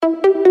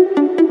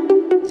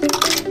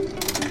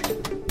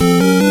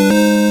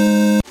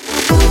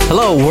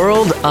Hello,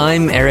 world.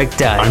 I'm Eric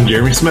Dye. I'm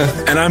Jeremy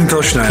Smith. And I'm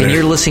Phil Schneider. And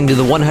you're listening to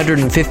the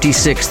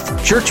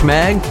 156th Church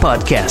Mag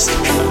Podcast.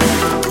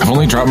 I've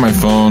only dropped my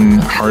phone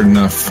hard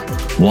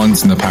enough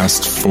once in the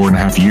past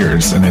 4.5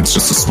 years, and it's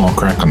just a small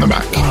crack on the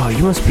back. Oh,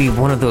 you must be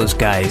one of those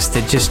guys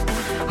that just...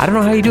 I don't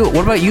know how you do it.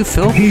 What about you,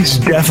 Phil? He's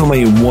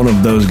definitely one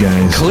of those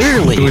guys.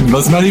 Clearly.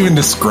 Let's not even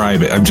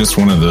describe it. I'm just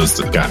one of those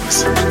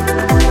guys.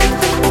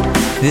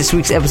 This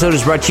week's episode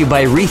is brought to you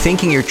by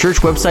Rethinking Your Church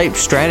Website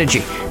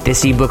Strategy.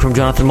 This ebook from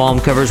Jonathan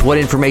Malm covers what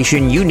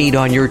information you need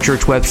on your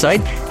church website,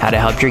 how to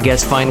help your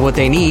guests find what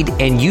they need,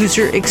 and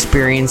user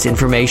experience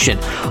information.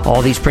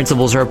 All these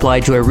principles are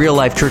applied to a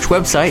real-life church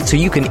website so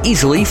you can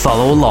easily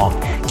follow along.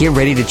 Get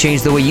ready to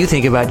change the way you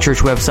think about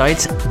church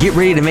websites. Get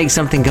ready to make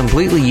something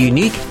completely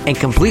unique and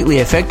completely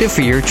effective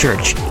for your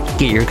church.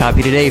 Get your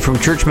copy today from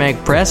Church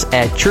Mag Press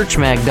at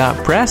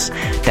churchmag.press.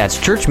 That's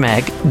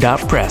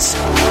churchmag.press.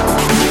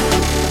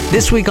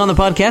 This week on the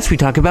podcast, we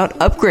talk about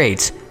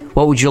upgrades.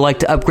 What would you like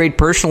to upgrade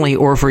personally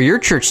or for your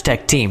church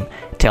tech team?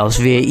 Tell us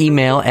via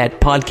email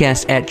at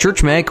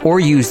podcast@churchmag or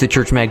use the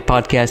Church Mag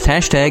Podcast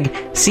hashtag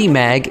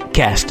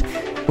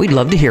CMAGcast. We'd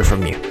love to hear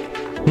from you.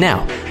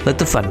 Now, let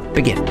the fun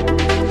begin.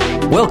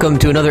 Welcome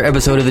to another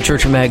episode of the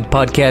Church Mag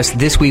Podcast.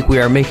 This week we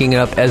are making it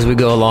up as we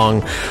go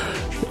along.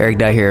 Eric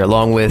Dye here,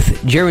 along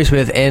with Jeremy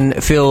Smith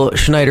and Phil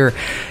Schneider.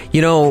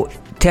 You know,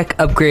 tech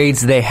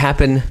upgrades, they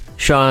happen.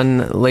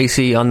 Sean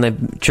Lacey on the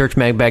Church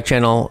Mag back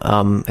channel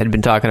had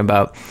been talking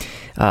about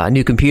a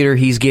new computer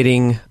he's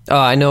getting.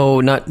 I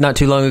know not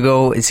too long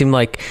ago, it seemed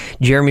like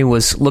Jeremy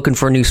was looking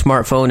for a new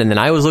smartphone, and then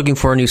I was looking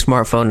for a new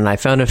smartphone, and I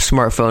found a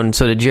smartphone,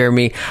 so did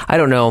Jeremy. I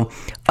don't know.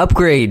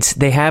 Upgrades,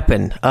 they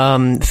happen.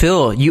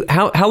 Phil,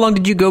 how long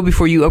did you go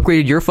before you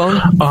upgraded your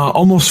phone?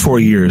 Almost 4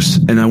 years,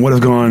 and I would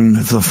have gone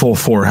to the full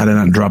 4 had I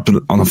not dropped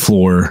it on the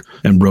floor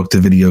and broke the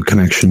video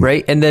connection.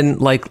 Right, and then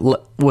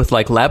with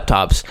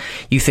laptops,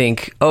 you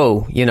think,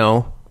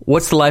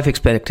 what's the life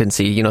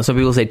expectancy? You know, some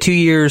people say 2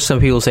 years, some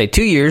people say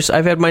 2 years.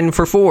 I've had mine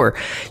for 4.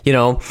 You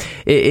know,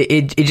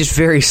 it just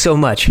varies so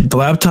much. The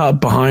laptop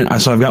behind,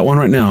 so I've got one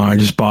right now. I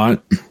just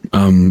bought.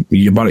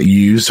 You bought it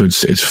used, so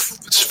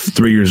it's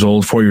 3 years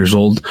old, 4 years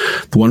old.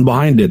 The one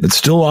behind it that's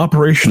still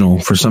operational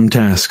for some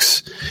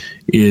tasks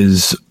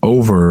is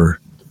over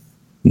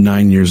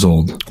 9 years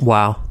old.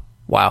 Wow.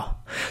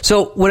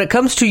 So when it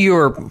comes to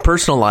your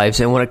personal lives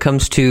and when it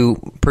comes to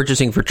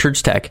purchasing for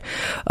church tech,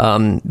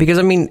 because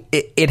I mean,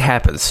 it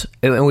happens,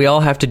 and we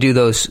all have to do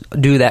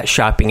that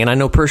shopping. And I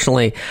know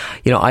personally,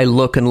 I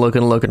look and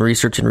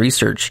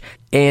research.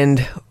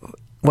 And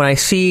when I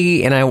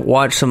see and I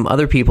watch some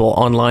other people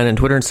online on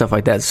Twitter and stuff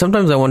like that,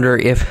 sometimes I wonder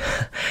if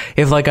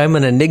like I'm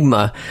an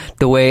enigma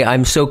the way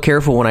I'm so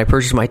careful when I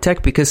purchase my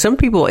tech, because some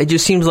people, it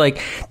just seems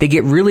like they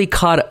get really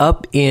caught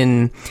up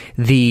in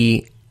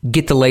the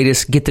get the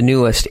latest, get the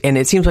newest. And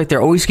it seems like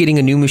they're always getting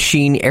a new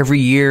machine every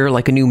year,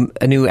 like a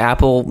new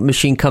Apple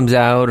machine comes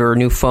out or a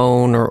new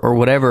phone or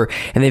whatever.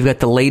 And they've got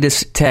the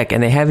latest tech,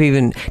 and it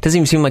doesn't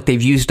even seem like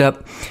they've used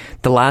up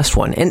the last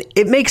one. And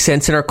it makes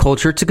sense in our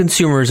culture. It's a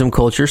consumerism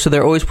culture. So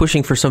they're always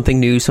pushing for something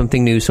new. So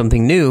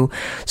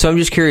I'm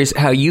just curious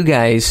how you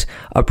guys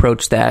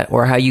approach that,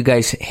 or how you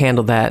guys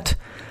handle that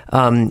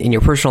in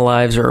your personal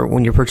lives or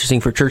when you're purchasing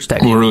for church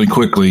tech. Well, really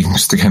quickly,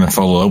 just to kind of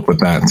follow up with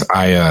that,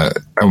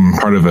 I'm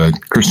part of a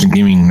Christian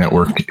gaming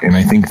network, and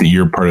I think that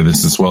you're part of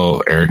this as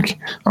well, Eric.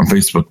 On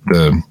Facebook,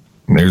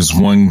 there's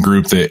one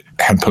group that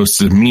had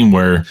posted a meme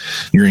where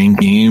you're in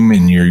game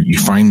and you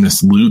find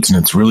this loot, and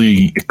it's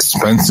really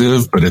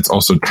expensive, but it's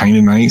also kind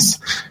of nice.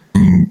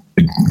 And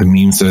the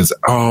meme says,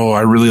 "Oh, I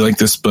really like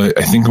this, but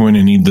I think I'm going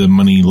to need the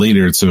money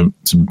later to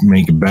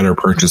make a better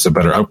purchase, a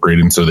better upgrade,"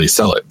 and so they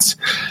sell it.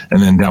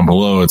 And then down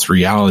below, it's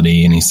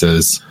reality, and he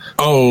says,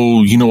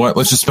 "Oh, you know what?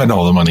 Let's just spend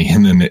all the money."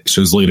 And then it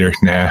shows later,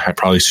 "Nah, I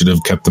probably should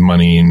have kept the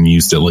money and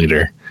used it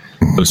later."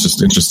 So it's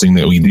just interesting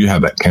that we do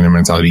have that kind of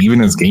mentality.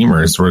 Even as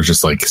gamers, we're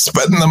just like,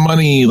 spend the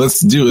money, let's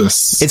do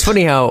this. It's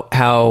funny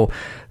how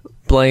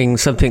playing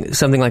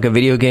something like a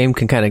video game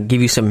can kind of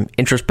give you some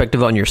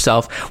introspective on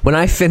yourself. When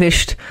I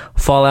finished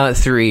Fallout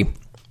 3,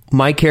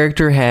 my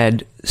character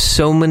had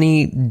so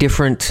many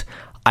different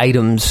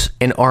items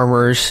and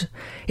armors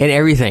and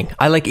everything.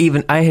 I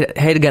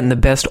had gotten the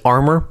best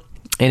armor.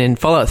 And in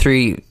Fallout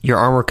 3, your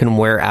armor can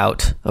wear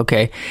out,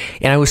 okay?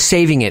 And I was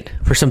saving it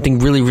for something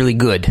really, really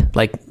good.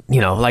 Like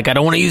I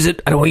don't want to use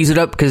it. I don't want to use it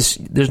up because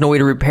there's no way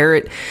to repair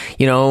it,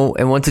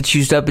 and once it's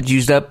used up, it's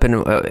used up. And,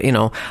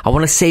 I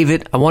want to save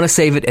it.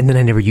 And then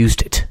I never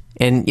used it.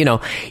 And,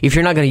 if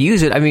you're not going to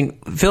use it, I mean,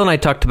 Phil and I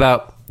talked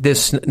about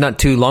this not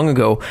too long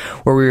ago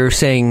where we were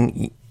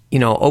saying,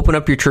 open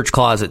up your church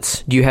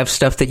closets. Do you have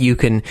stuff that you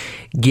can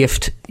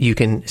gift, you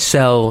can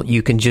sell,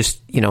 you can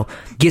just,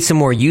 get some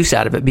more use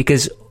out of it?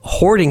 Because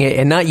hoarding it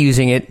and not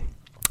using it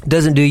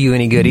doesn't do you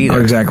any good either.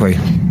 Exactly.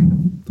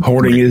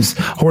 Hoarding is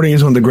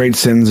one of the great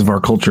sins of our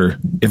culture.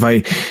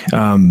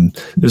 I'm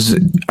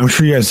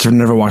sure you guys have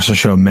never watched the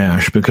show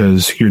MASH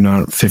because you're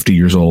not 50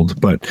 years old,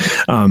 but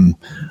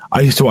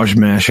I used to watch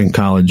MASH in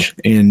college,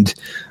 and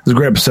there's a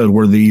great episode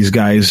where these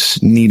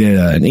guys need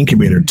an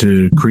incubator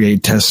to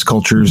create test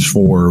cultures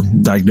for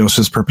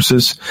diagnosis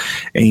purposes,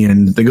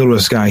 and they go to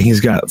this guy. He's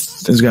got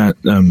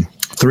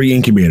 3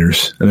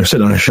 incubators, and they're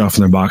sitting on a shelf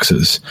in their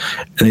boxes,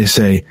 and they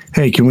say,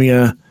 "Hey, can we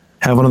have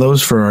one of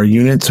those for our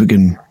unit so we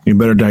can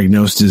better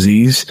diagnose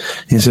disease?"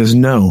 And he says,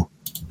 "No."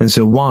 And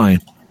so why?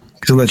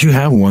 Because I'll let you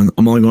have one.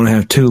 I'm only going to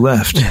have 2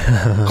 left.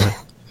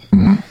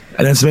 And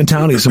that's the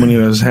mentality so many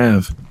of us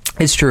have.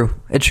 It's true.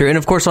 It's true. And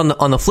of course, on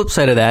the flip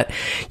side of that,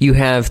 you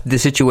have the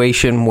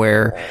situation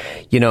where,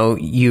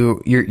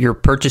 you're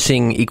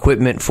purchasing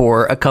equipment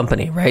for a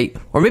company, right?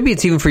 Or maybe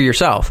it's even for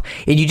yourself,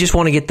 and you just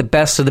want to get the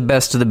best of the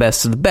best of the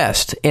best of the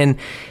best. And,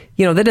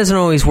 that doesn't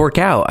always work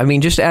out. I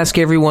mean, just ask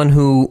everyone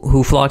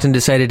who flocked and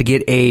decided to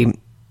get a,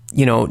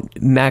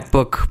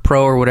 MacBook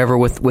Pro or whatever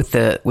with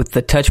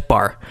the touch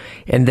bar,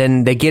 and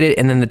then they get it,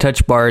 and then the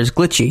touch bar is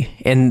glitchy,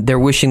 and they're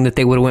wishing that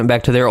they would have went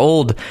back to their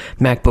old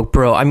MacBook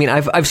Pro. I mean,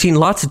 I've seen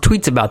lots of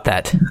tweets about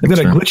that. They've got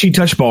a glitchy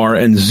touch bar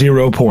and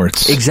 0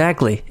 ports.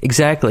 Exactly.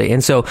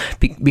 And so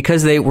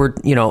because they were,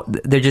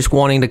 they're just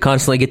wanting to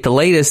constantly get the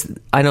latest.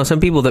 I know some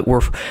people that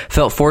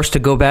felt forced to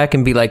go back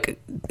and be like,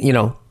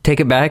 take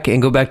it back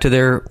and go back to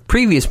their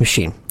previous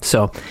machine.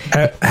 So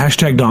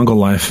hashtag dongle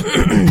life.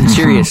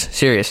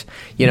 serious.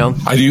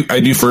 I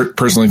do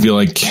personally feel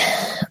like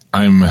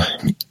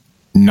I've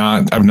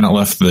not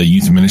left the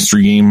youth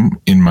ministry game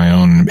in my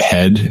own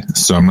head,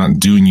 so I'm not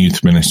doing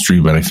youth ministry,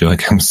 but I feel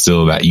like I'm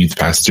still that youth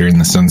pastor in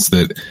the sense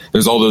that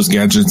there's all those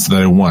gadgets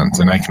that I want,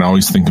 and I can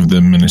always think of the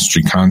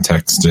ministry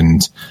context,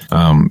 and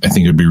I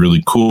think it'd be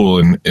really cool.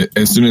 And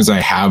as soon as I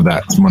have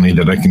that money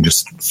that I can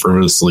just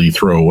frivolously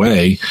throw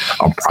away,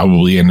 I'll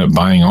probably end up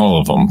buying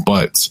all of them.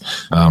 But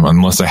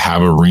unless I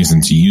have a reason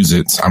to use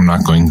it, I'm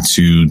not going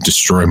to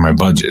destroy my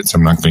budgets.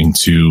 I'm not going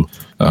to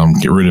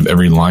get rid of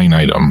every line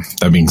item.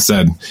 That being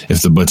said,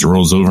 if the budget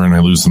rolls over and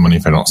I lose the money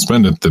if I don't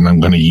spend it, then I'm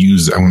going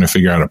to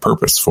figure out a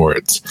purpose for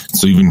it.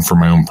 So even for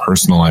my own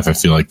personal life, I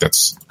feel like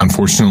that's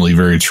unfortunately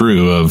very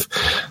true of,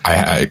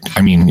 I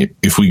mean,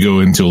 if we go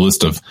into a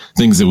list of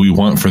things that we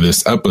want for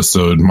this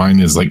episode, mine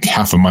is like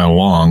half a mile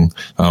long.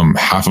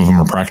 Half of them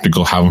are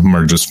practical. Half of them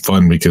are just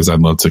fun because I'd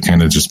love to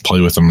kind of just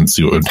play with them and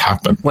see what would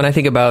happen. When I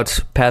think about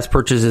past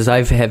purchases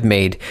I have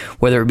made,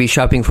 whether it be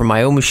shopping for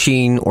my own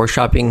machine or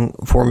shopping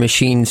for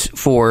machines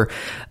for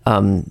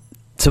some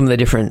of the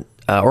different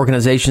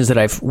organizations that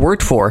I've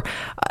worked for,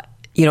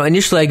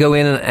 initially I go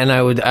in and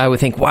I would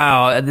think,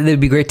 wow, it would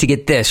be great to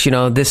get this,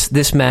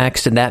 this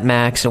Max and that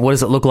Max, and what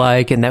does it look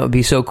like? And that would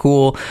be so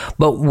cool.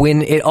 But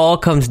when it all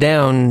comes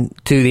down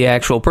to the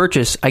actual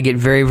purchase, I get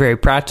very, very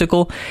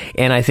practical.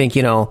 And I think,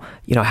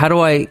 how do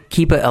I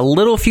keep it a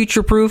little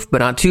future proof, but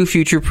not too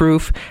future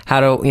proof?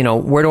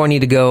 Where do I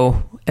need to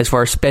go as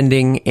far as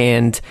spending?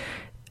 And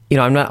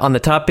I'm not on the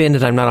top end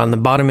and I'm not on the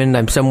bottom end.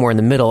 I'm somewhere in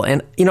the middle.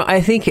 And,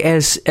 I think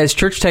as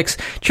church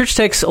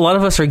techs, a lot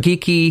of us are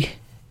geeky,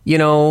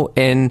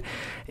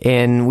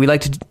 and we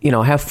like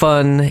to, have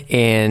fun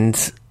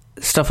and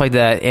stuff like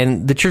that.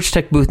 And the church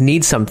tech booth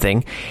needs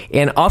something.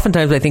 And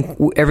oftentimes I think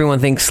everyone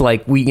thinks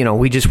like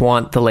we just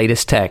want the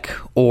latest tech,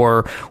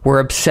 or we're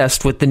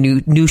obsessed with the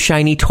new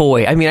shiny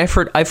toy. I mean, I've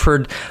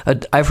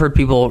heard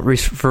people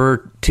refer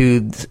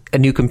to a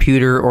new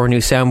computer or a new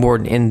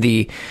soundboard in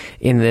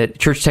the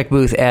church tech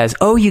booth as,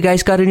 "Oh, you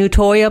guys got a new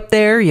toy up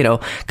there,"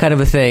 kind of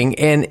a thing.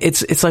 And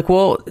it's like,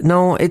 well,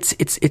 no,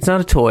 it's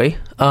not a toy.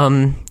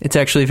 It's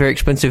actually a very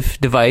expensive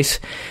device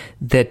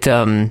that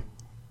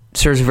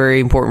serves a very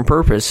important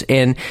purpose.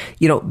 And,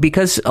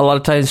 because a lot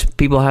of times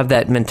people have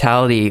that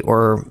mentality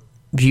or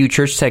view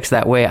church techs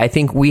that way, I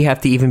think we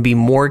have to even be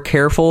more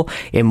careful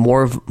and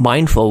more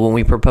mindful when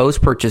we propose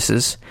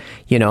purchases,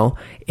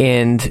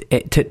 and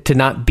to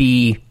not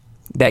be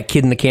that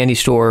kid in the candy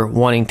store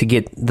wanting to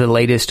get the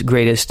latest,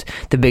 greatest,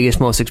 the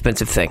biggest, most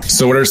expensive thing.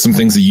 So what are some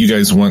things that you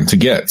guys want to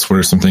get? What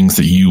are some things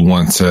that you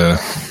want to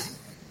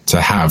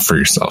have for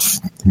yourself,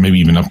 maybe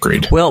even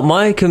upgrade? Well,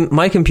 my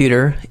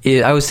computer,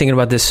 I was thinking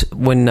about this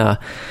when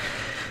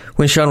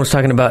Sean was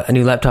talking about a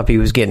new laptop he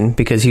was getting,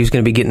 because he was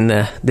going to be getting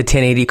the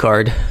 1080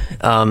 card,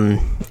 and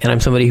I'm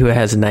somebody who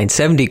has a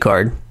 970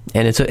 card,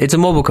 and it's a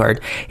mobile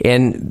card,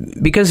 and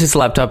because it's a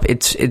laptop,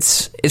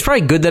 it's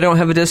probably good that I don't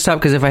have a desktop,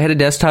 because if I had a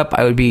desktop,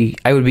 I would be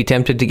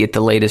tempted to get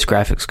the latest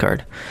graphics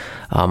card.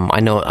 I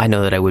know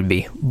that I would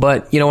be,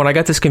 but when I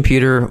got this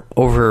computer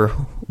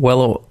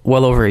well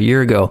over a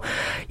year ago,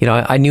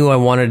 I knew I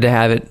wanted to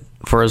have it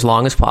for as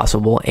long as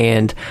possible.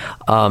 And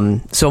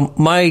so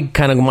my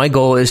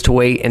goal is to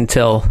wait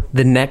until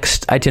the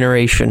next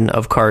itineration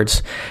of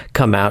cards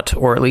come out,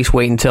 or at least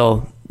wait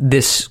until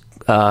this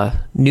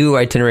new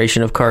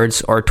itineration of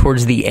cards are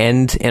towards the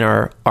end and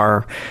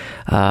are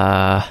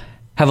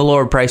have a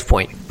lower price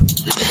point.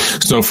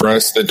 So for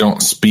us that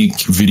don't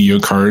speak video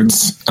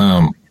cards,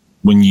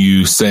 when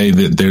you say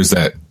that there's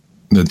that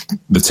the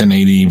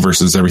 1080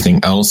 versus everything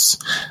else.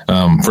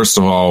 First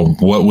of all,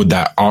 what would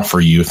that offer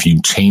you if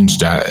you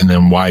changed that? And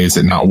then why is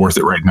it not worth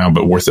it right now,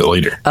 but worth it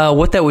later?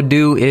 What that would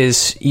do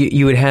is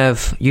you'd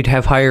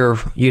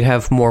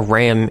have more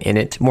RAM in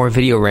it, more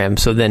video RAM.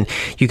 So then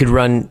you could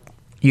run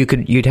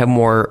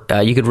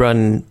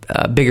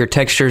bigger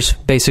textures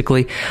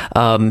basically,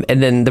 and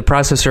then the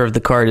processor of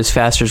the card is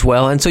faster as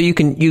well, and so you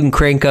can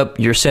crank up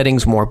your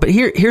settings more. But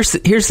here's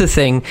the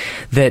thing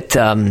that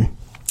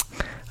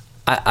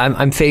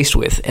I'm faced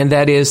with, and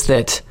that is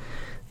that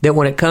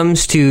when it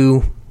comes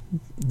to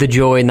the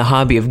joy and the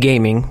hobby of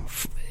gaming,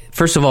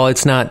 first of all,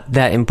 it's not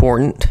that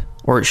important,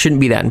 or it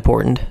shouldn't be that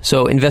important.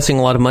 So investing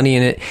a lot of money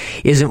in it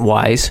isn't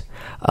wise.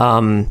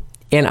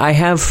 And I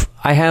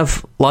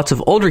have lots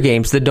of older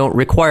games that don't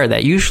require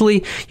that.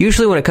 Usually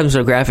when it comes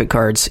to graphic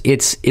cards,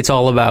 it's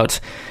all about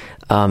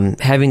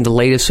having the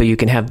latest, so you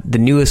can have the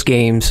newest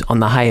games on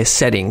the highest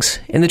settings.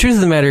 And the truth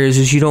of the matter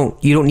is you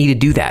don't need to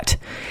do that.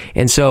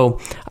 And so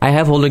I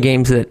have older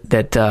games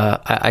that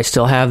I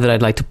still have that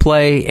I'd like to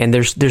play, and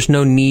there's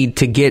no need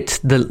to get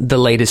the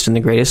latest and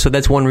the greatest. So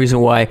that's one reason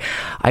why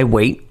I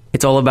wait.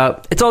 It's all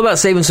about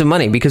saving some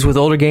money, because with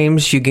older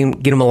games you can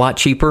get them a lot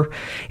cheaper,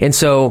 and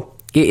so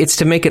it's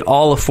to make it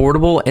all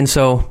affordable. And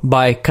so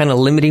by kind of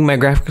limiting my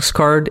graphics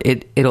card,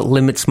 it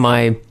limits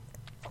my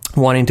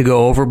wanting to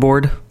go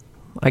overboard,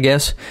 I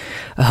guess.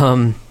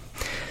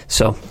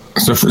 So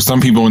for some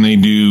people, when they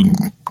do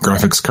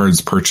graphics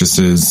cards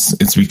purchases,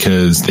 it's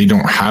because they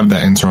don't have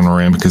that internal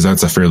RAM, because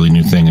that's a fairly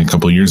new thing. A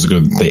couple of years ago,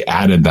 they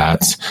added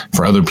that.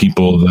 For other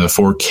people, the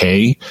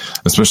 4K,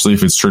 especially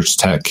if it's church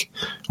tech,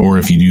 or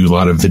if you do a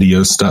lot of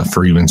video stuff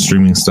or even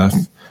streaming stuff,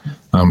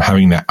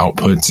 having that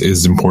output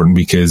is important,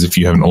 because if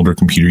you have an older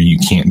computer, you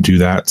can't do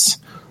that.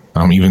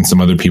 Even some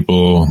other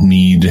people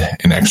need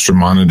an extra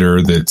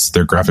monitor that's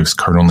their graphics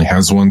card only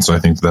has one. So I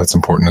think that's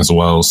important as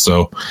well.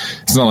 So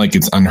it's not like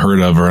it's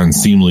unheard of or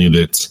unseemly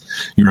that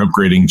you're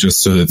upgrading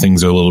just so that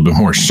things are a little bit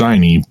more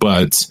shiny,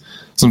 but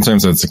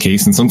sometimes that's the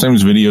case. And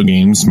sometimes video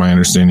games, my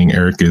understanding,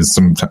 Eric, is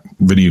some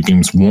video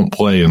games won't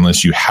play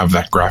unless you have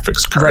that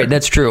graphics card. Right,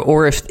 that's true.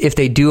 Or if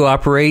they do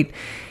operate,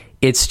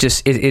 it's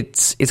just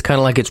it's kind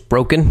of like it's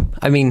broken.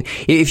 I mean,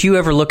 if you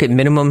ever look at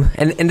minimum,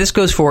 and this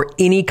goes for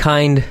any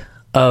kind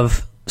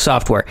of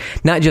software,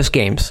 not just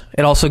games.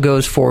 It also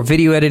goes for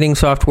video editing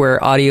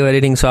software, audio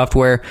editing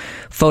software,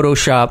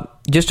 Photoshop,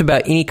 just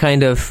about any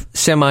kind of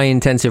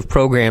semi-intensive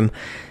program.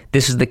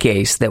 This is the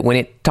case, that when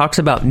it talks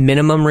about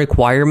minimum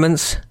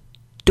requirements,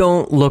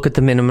 don't look at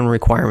the minimum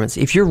requirements.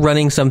 If you're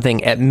running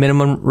something at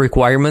minimum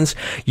requirements,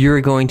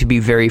 you're going to be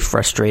very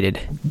frustrated.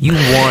 You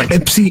want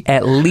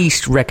at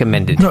least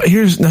recommended. No,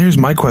 here's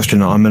my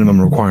question on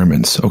minimum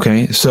requirements.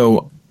 Okay,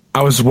 so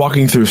I was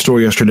walking through a store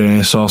yesterday and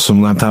I saw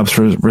some laptops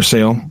for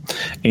sale,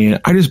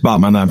 and I just bought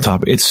my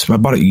laptop. I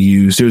bought it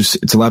used.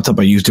 It's a laptop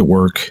I used at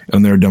work,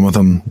 and they're done with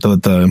them to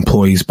let the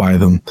employees buy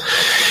them.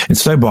 And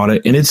so I bought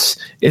it, and it's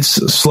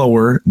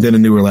slower than a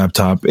newer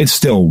laptop. It's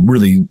still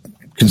really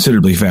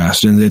considerably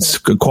fast, and it's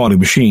a quality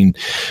machine.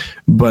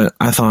 But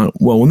I thought,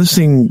 well, when this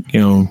thing,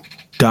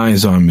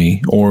 dies on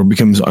me or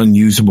becomes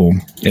unusable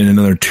in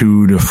another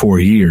 2 to 4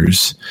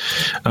 years,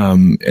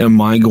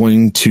 am I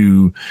going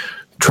to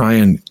try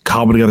and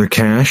cobble together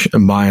cash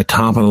and buy a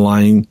top of the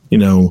line,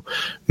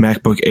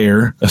 MacBook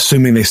Air,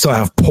 assuming they still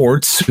have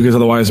ports, because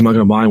otherwise I'm not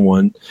going to buy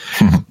one.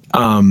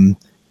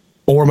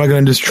 Or am I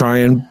going to just try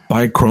and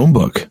buy a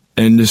Chromebook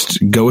and just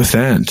go with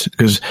that?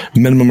 Because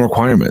minimum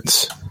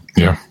requirements.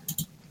 Yeah.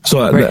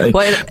 So, right.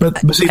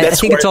 But see, I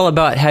think it's all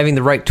about having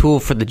the right tool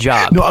for the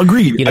job. No,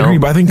 agreed.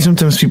 Agreed. But I think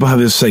sometimes people have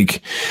this I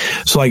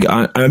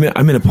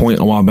made a point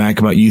a while back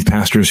about youth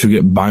pastors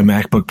who buy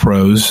MacBook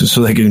Pros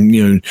so they can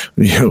use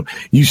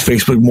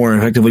Facebook more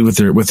effectively with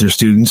their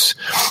students,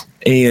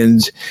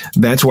 and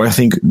that's where I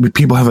think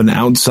people have an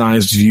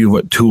outsized view of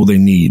what tool they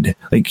need.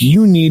 Like,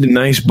 you need a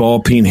nice ball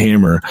peen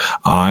hammer.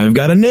 I've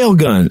got a nail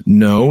gun.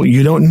 No,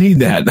 you don't need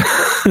that.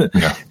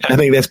 Yeah. I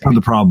think that's part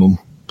of the problem.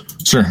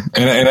 Sure.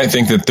 And I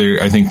think that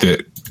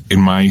in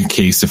my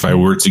case, if I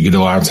were to get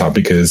a laptop,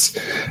 because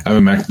I have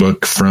a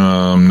MacBook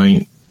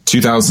from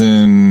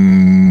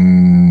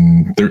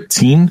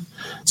 2013,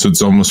 so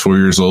it's almost 4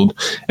 years old.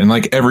 And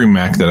like every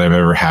Mac that I've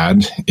ever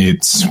had,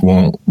 it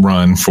won't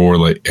run for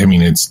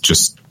it's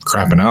just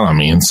crapping out on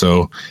me. And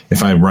so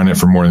if I run it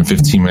for more than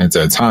 15 minutes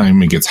at a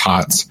time, it gets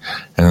hot,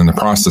 and then the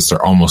processor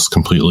almost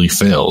completely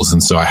fails.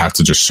 And so I have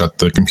to just shut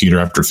the computer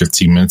after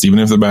 15 minutes, even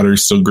if the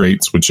battery's still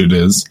great, which it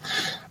is.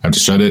 I have to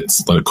shut it,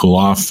 let it cool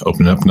off,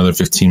 open it up another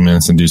 15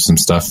 minutes and do some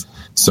stuff.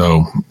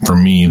 So for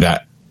me,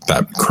 that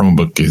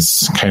Chromebook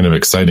is kind of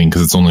exciting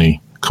because it's only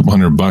a couple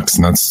 $100,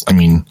 and that's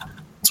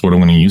what I'm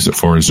going to use it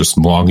for, is just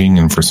blogging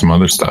and for some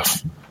other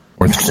stuff,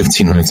 more than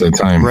 15 minutes at a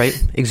time. Right.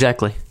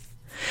 Exactly.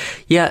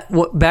 Yeah.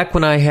 Back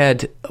when I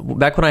had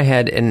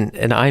an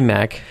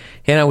iMac,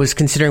 and I was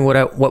considering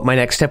what my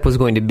next step was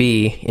going to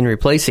be in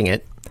replacing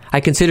it,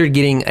 I considered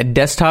getting a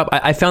desktop.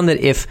 I found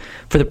that if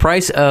for the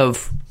price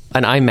of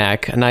an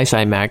iMac, a nice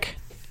iMac,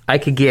 I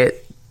could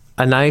get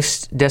a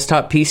nice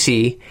desktop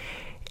PC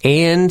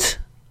and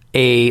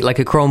a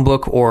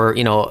Chromebook or,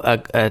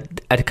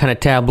 a kind of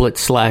tablet /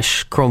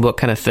 Chromebook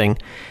kind of thing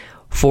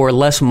for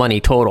less money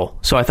total.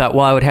 So I thought,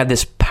 well, I would have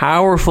this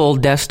powerful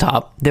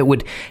desktop that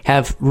would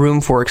have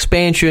room for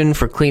expansion,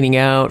 for cleaning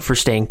out, for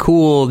staying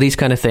cool, these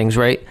kind of things,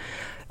 right?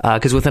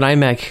 Because with an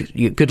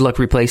iMac, good luck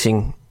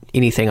replacing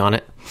anything on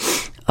it.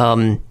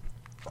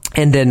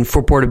 And then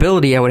for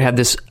portability, I would have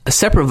a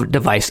separate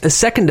device, a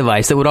second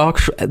device that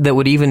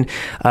would even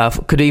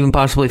could even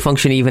possibly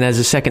function even as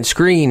a second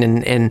screen,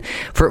 and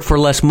for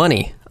less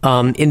money.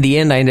 In the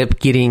end, I ended up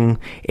getting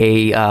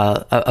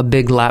a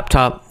big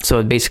laptop.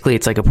 So basically,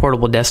 it's like a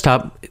portable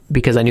desktop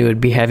because I knew it'd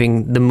be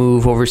having the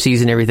move overseas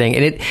and everything,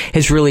 and it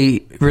has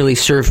really, really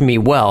served me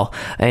well,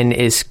 and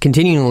is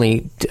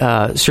continually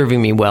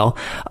serving me well.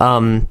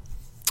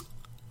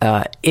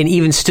 And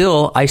even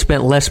still, I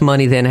spent less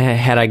money than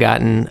had I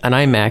gotten an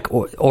iMac,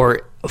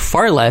 or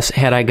far less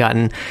had I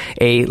gotten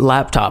a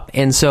laptop.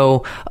 And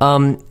so,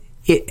 I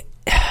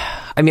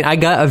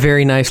got a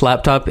very nice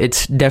laptop.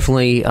 It's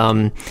definitely,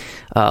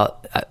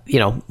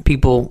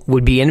 people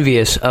would be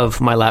envious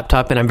of my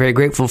laptop, and I'm very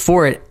grateful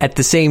for it. At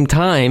the same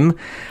time,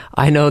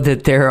 I know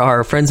that there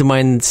are friends of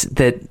mine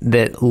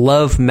that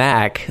love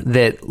Mac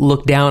that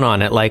look down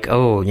on it like,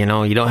 oh, you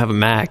don't have a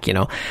Mac,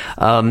 and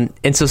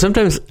so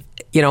sometimes,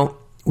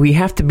 we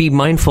have to be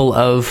mindful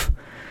of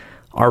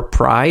our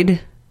pride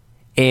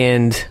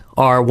and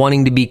our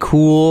wanting to be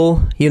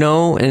cool,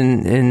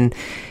 and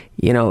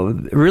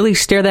really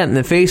stare that in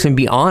the face and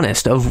be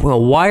honest of,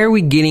 well, why are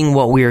we getting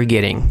what we are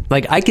getting?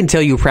 Like, I can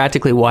tell you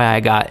practically why I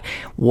got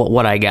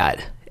what I got.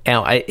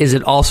 Now, is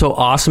it also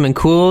awesome and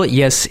cool?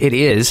 Yes, it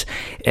is.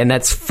 And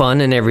that's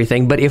fun and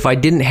everything. But if I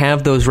didn't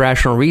have those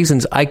rational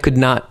reasons, I could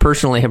not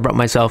personally have brought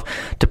myself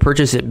to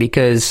purchase it,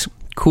 because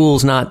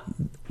cool's not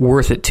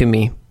worth it to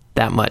me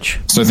that much.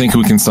 So I think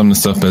we can sum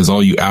this up as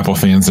all you Apple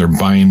fans that are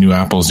buying new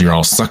Apples, you're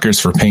all suckers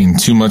for paying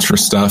too much for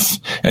stuff.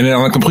 And then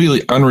on a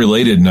completely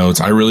unrelated note,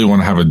 I really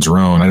want to have a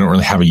drone. I don't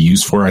really have a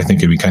use for it. I think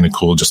it'd be kind of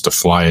cool just to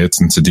fly it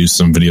and to do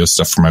some video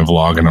stuff for my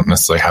vlog. I don't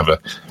necessarily have a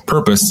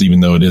purpose, even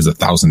though it is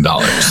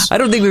 $1,000. I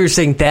don't think we were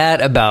saying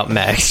that about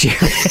Max. Did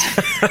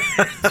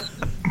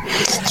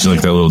you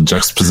like that little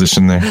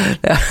juxtaposition there?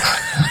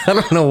 I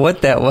don't know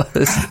what that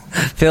was.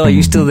 Phil, are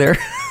you still there?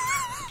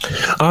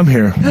 I'm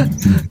here.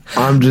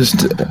 I'm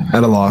just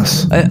at a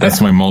loss. That's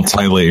my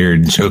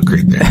multi-layered joke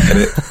right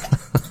there.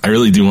 I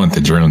really do want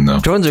the drone, though.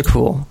 Drones are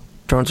cool.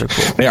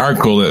 They are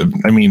cool.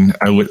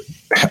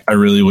 I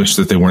really wish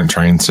that they weren't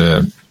trying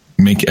to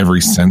make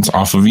every cent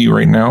off of you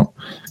right now,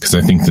 because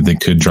I think that they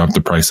could drop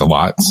the price a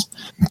lot.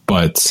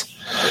 But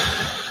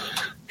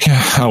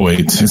yeah, I'll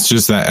wait. It's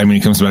just that,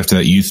 it comes back to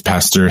that youth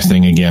pastor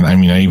thing again.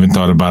 I even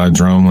thought about a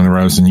drone whenever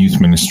I was in youth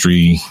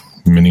ministry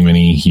many,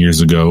 many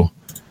years ago.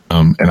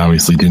 And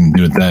obviously didn't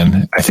do it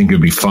then. I think it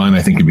would be fun.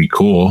 I think it'd be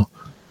cool.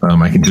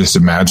 I can just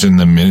imagine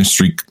the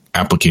ministry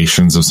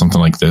applications of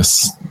something like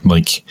this.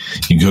 Like,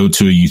 you go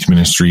to a youth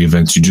ministry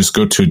event, you just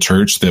go to a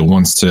church that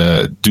wants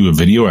to do a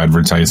video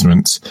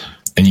advertisement,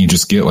 and you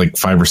just get like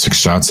 5 or 6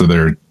 shots of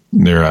their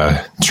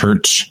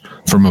church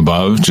from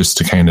above, just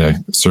to kind of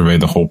survey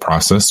the whole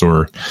process.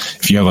 Or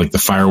if you have like the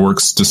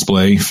fireworks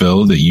display,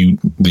 Phil, that you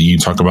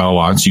talk about a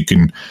lot, you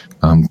can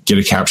get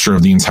a capture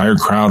of the entire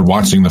crowd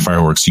watching the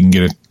fireworks. You can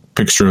get a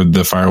picture of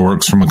the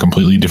fireworks from a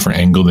completely different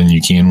angle than you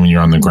can when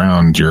you're on the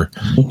ground.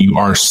 You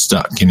are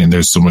stuck, and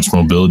there's so much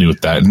mobility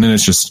with that. And then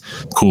it's just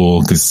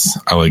cool because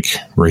I like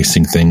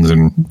racing things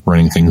and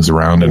running things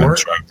around, and I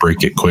try to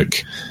break it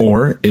quick.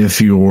 Or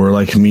if you're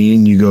like me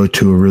and you go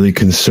to a really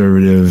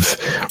conservative,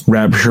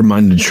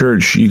 rapture-minded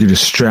church, you could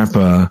just strap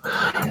a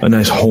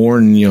nice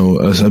horn,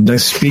 a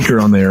nice speaker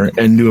on there,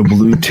 and do a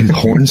Bluetooth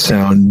horn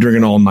sound during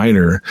an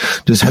all-nighter.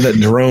 Just have that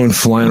drone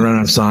flying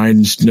around outside,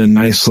 and just a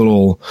nice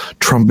little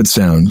trumpet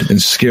sound, and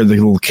scare the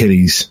little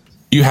kitties.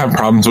 You have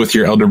problems with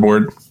your elder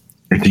board,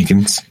 your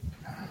deacons,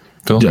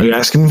 Phil? Are you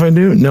asking if I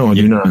do? No, I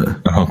do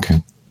not.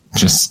 Okay,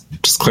 just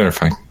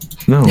clarifying.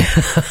 No,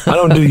 I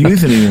don't do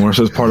youth anymore,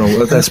 so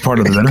that's part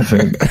of the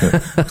benefit.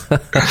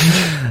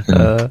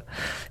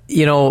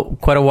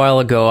 Quite a while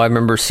ago, I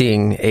remember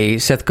seeing a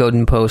Seth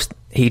Godin post.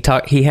 He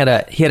had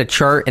a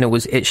chart, and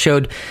it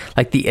showed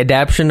like the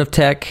adoption of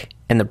tech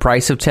and the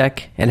price of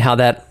tech, and how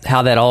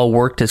that all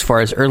worked as far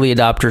as early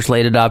adopters,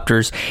 late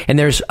adopters. And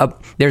there's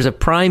a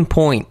prime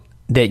point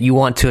that you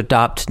want to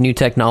adopt new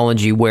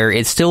technology where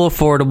it's still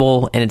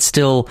affordable, and it's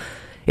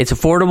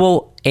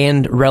affordable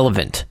and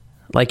relevant.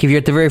 Like, if you're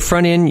at the very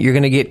front end, you're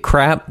going to get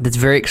crap that's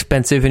very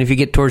expensive, and if you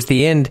get towards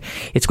the end,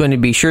 it's going to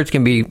be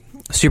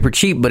super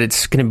cheap, but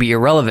it's going to be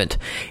irrelevant.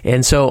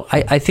 And so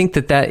I think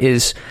that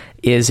is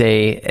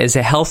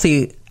a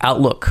healthy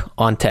outlook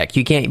on tech.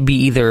 You can't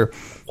be either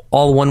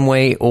all one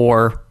way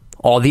or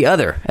all the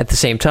other at the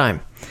same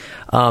time.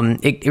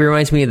 It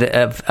reminds me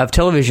of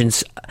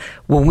televisions.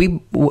 When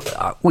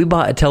we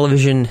bought a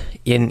television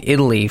in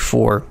Italy it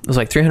was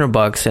like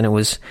 $300, and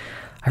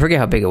I forget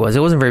how big it was.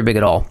 It wasn't very big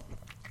at all,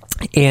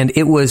 and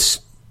it was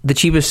the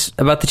cheapest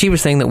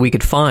thing that we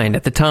could find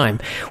at the time.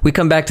 We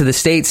come back to the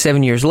States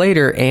 7 years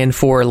later, and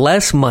for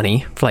less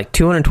money, for like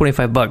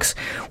 $225,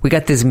 we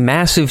got this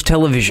massive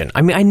television.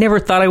 I mean, I never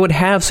thought I would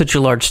have such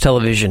a large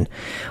television,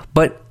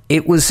 but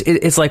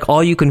it's like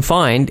all you can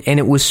find, and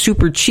it was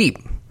super cheap.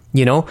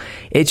 You know,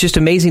 it's just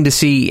amazing to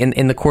see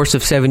in the course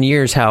of 7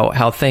 years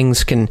how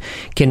things can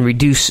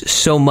reduce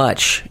so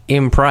much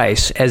in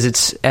price as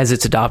it's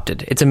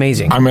adopted. It's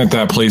amazing. I'm at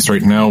that place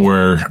right now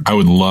where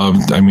I've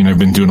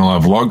been doing a lot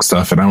of vlog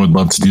stuff, and I would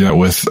love to do that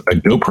with a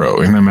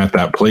GoPro. And I'm at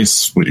that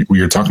place we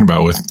were talking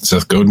about with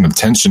Seth Godin, the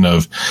tension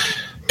of,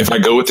 if I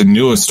go with the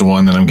newest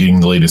one, then I'm getting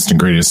the latest and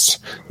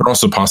greatest. They're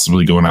also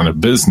possibly going out of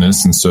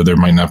business, and so there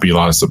might not be a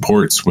lot of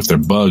supports with their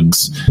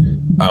bugs.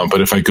 But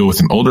if I go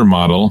with an older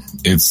model,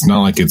 it's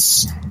not like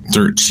it's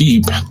dirt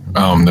cheap.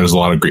 There's a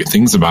lot of great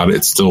things about it.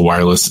 It's still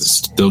wireless. It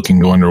still can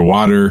go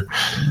underwater.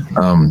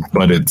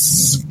 But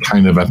it's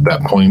kind of at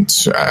that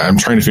point, I'm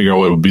trying to figure out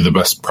what would be the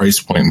best price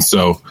point. And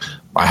so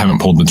I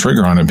haven't pulled the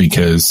trigger on it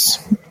because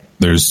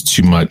there's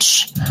too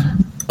much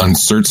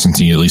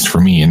uncertainty, at least for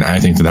me. And I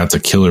think that's a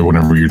killer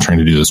whenever you're trying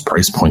to do those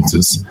price points,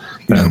 is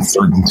that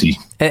uncertainty.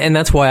 And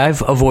that's why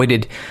I've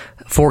avoided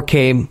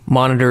 4K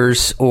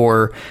monitors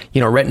or,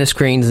 Retina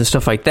screens and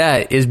stuff like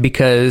that, is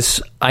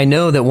because I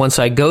know that once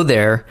I go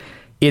there,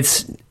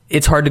 it's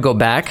hard to go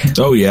back.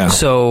 Oh yeah.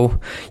 So,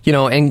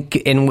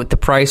 and with the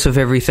price of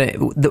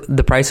everything,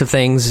 the price of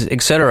things,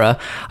 etc.,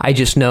 I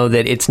just know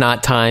that it's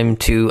not time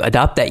to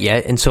adopt that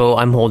yet. And so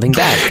I'm holding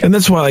back. And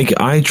that's why,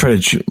 I try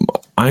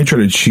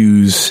to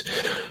choose.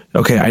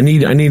 Okay, I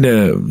need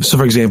a, so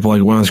for example,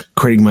 like when I was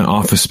creating my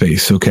office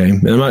space, okay,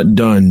 and I'm not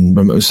done,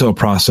 but it's still a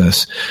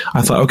process.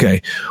 I thought,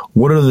 okay,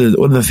 what are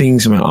the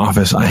things in my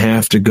office I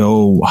have to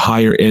go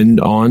higher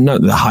end on,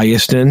 not the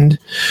highest end.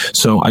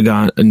 So I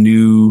got a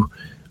new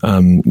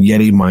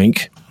Yeti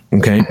mic.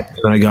 Okay.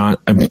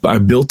 And I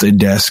built a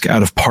desk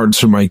out of parts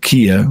from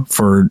IKEA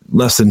for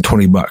less than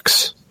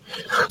 $20.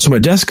 So my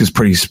desk is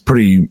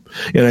pretty,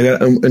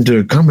 and and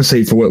to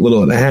compensate for what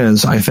little it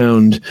has, I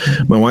found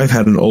my wife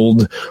had an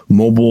old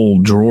mobile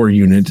drawer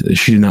unit that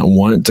she did not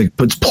want.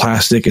 It's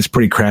plastic. It's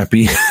pretty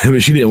crappy,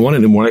 but she didn't want it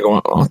anymore. I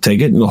go, I'll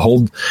take it, and it'll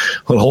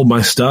hold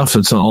my stuff, so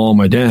it's not all on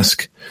my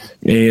desk.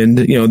 And,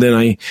 then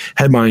I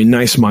had my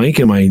nice mic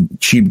and my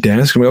cheap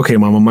desk. I'm like, okay,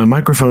 Mama, my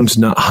microphone's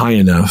not high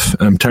enough.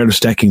 I'm tired of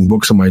stacking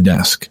books on my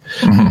desk.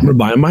 Mm-hmm. I'm going to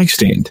buy a mic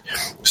stand.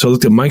 So I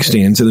looked at mic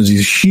stands, and there's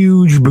these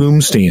huge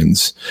boom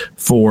stands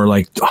for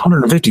like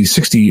 $150,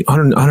 $60,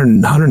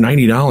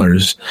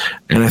 $190.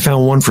 And I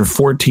found one for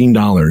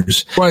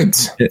 $14.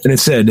 Right. And it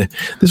said,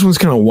 this one's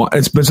kind of,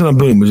 it's not a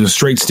boom, it's a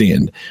straight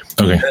stand.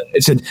 Okay.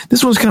 It said,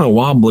 this one's kind of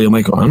wobbly. I'm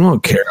like, I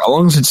don't care. As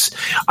long as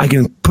I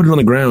can put it on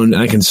the ground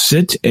and I can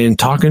sit and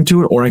talk into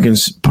it, or I can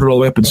put it all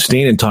the way up and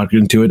stand and talk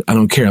into it. I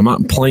don't care. I'm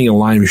not playing a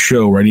live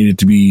show where I need it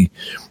to be,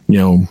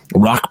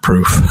 rock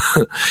proof.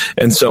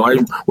 And so I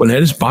went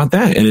ahead and bought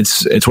that, and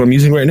it's what I'm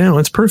using right now.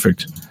 It's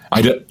perfect.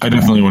 I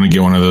definitely want to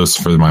get one of those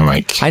for my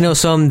mic. I know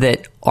some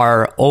that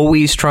are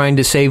always trying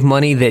to save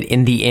money that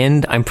in the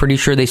end, I'm pretty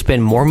sure they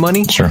spend more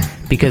money. Sure.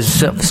 Because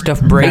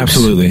stuff breaks.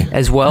 Absolutely.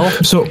 As well.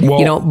 So,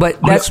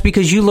 but that's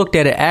because you looked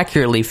at it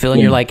accurately, Phil,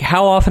 and you're like,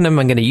 how often am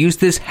I going to use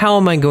this? How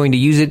am I going to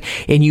use it?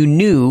 And you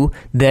knew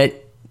that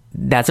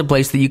that's a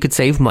place that you could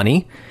save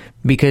money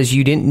because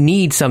you didn't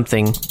need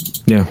something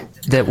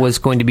that was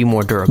going to be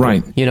more durable.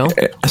 Right.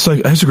 So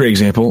that's a great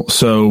example.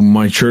 So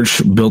my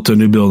church built a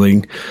new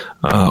building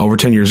over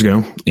 10 years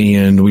ago,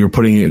 and we were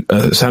putting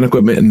sound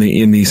equipment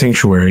in the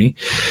sanctuary,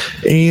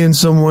 and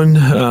someone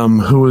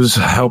who was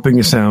helping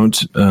us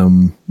out,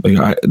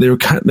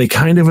 they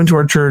kind of went to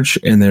our church,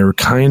 and they were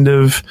kind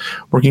of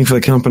working for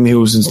the company who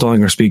was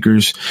installing our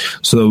speakers.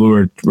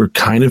 So we're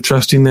kind of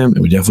trusting them,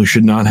 and we definitely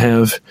should not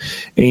have.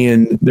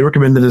 And they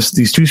recommended us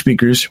these two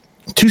speakers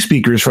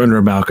for under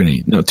a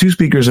balcony. Now, 2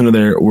 speakers under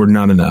there were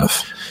not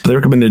enough. They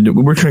recommended,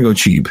 we were trying to go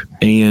cheap,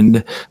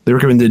 and they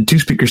recommended 2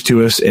 speakers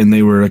to us, and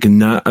they were like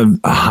not a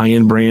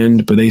high-end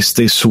brand, but they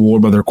swore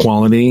by their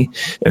quality,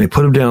 and they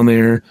put them down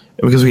there.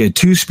 And because we had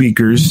 2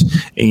 speakers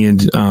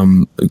and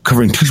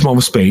covering too small of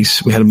a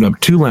space, we had them up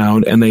too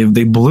loud, and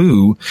they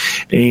blew,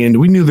 and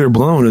we knew they were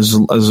blown as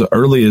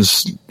early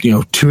as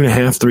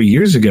 2.5, 3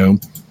 years ago.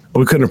 But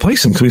we couldn't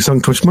replace them because we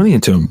sunk too much money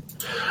into them.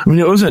 I mean,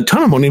 it wasn't a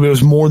ton of money, but it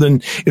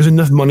was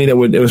enough money that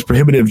it was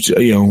prohibitive,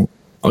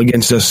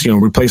 against us,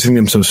 replacing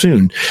them so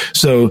soon.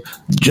 So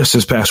just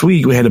this past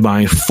week, we had to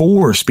buy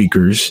 4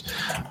 speakers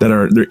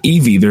they're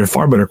EV, they're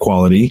far better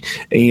quality,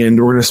 and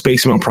we're going to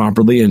space them out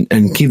properly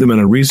and keep them at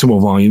a reasonable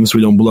volume so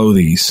we don't blow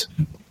these.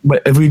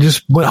 But if we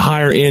just went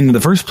higher in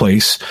the first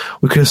place,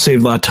 we could have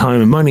saved a lot of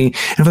time and money.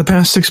 And for the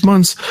past 6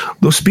 months,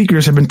 those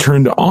speakers have been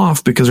turned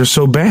off because they're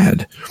so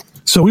bad.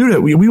 So we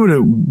would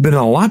have been in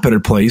a lot better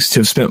place to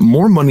have spent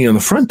more money on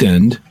the front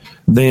end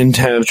than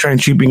to have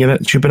tried cheap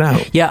it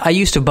out. Yeah, I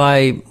used to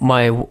buy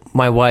my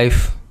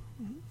wife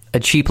a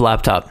cheap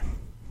laptop,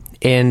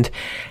 and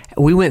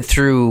we went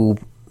through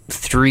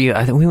 3.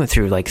 I think we went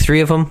through like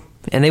 3 of them,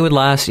 and they would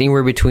last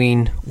anywhere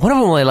between. One of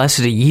them only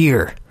lasted a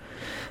year,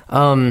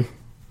 and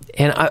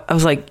And I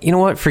was like, you know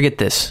what? Forget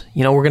this.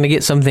 We're going to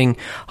get something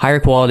higher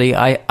quality.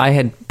 I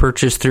had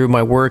purchased through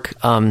my work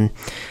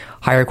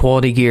higher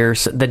quality gear,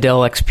 the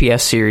Dell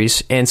XPS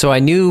series. And so I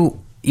knew,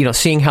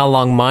 seeing how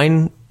long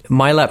my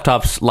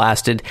laptops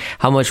lasted,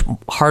 how much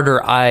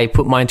harder I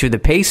put mine through the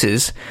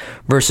paces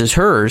versus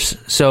hers.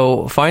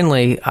 So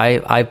finally,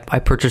 I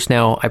purchased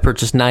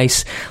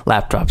nice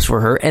laptops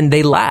for her, and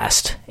they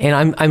last.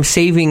 And I'm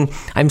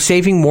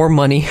saving more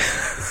money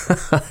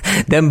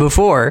than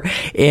before.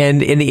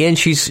 And in the end,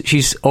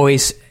 she's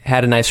always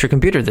had a nicer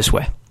computer this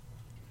way.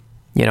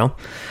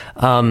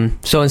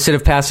 So instead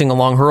of passing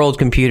along her old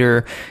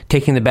computer,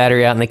 taking the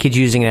battery out, and the kids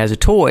using it as a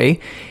toy,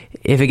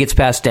 if it gets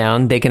passed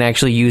down, they can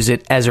actually use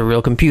it as a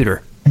real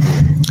computer.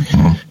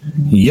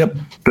 Yep.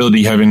 Bill, do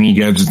you have any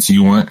gadgets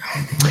you want?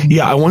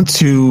 Yeah, I want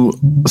to.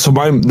 So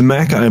the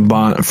Mac I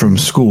bought from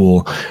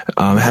school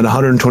had a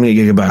 128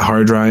 gigabyte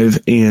hard drive,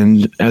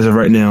 and as of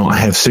right now, I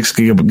have 6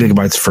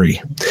 gigabytes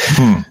free.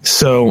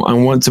 So I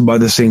want to buy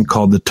this thing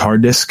called the Tar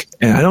Disk,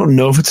 and I don't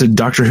know if it's a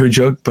Doctor Who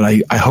joke, but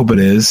I hope it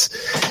is.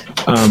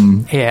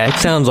 Yeah, it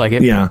sounds like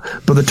it. Yeah,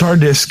 but the Tar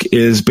Disk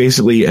is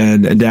basically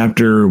an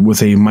adapter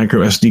with a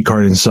micro SD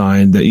card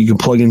inside that you can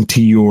plug into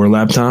your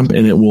laptop,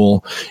 and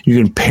you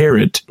can pair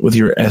it with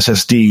your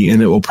SSD,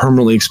 and it will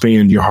permanently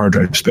expand your hard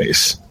drive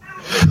space.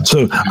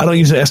 So I don't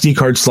use an SD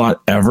card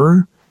slot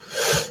ever.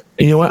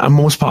 And you know what? I'm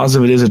almost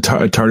positive it is a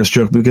TARDIS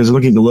joke, because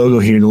looking at the logo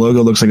here, the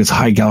logo looks like it's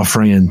High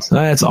Gallifreyan.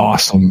 That's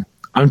awesome.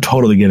 I'm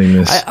totally getting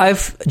this.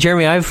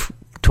 Jeremy, I've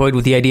toyed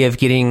with the idea of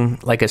getting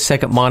like a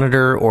second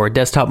monitor or a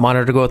desktop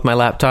monitor to go with my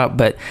laptop,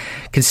 but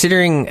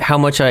considering how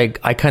much I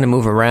kind of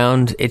move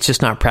around, it's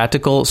just not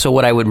practical. So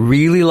what I would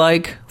really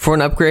like for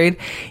an upgrade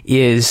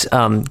is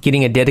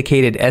getting a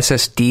dedicated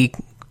SSD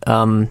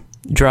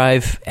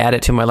drive, add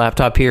it to my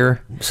laptop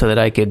here so that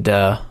I could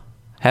have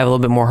a little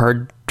bit more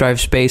hard drive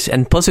space,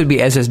 and plus it would be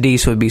SSD,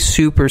 so it would be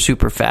super,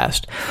 super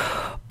fast.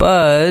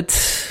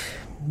 But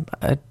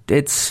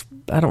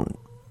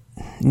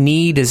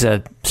need is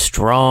a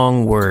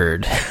strong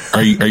word.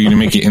 Are you going to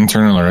make it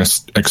internal or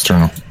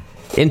external?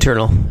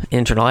 Internal.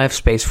 I have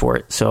space for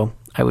it, so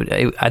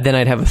then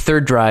I'd have a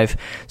third drive.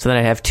 So then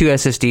I'd have 2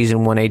 SSDs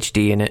and 1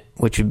 HD in it,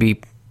 which would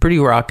be pretty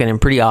rocking and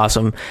pretty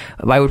awesome.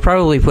 I would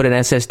probably put an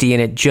SSD in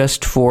it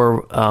just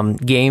for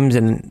games,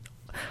 and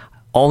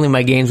only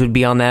my games would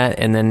be on that,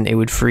 and then it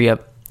would free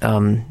up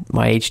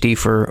my HD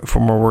for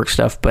more work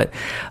stuff. But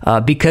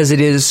because it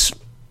is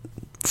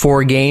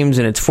for games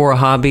and it's for a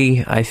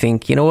hobby, I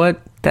think, you know what?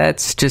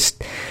 That's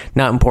just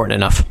not important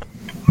enough.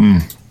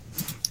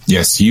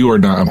 Yes, you are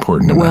not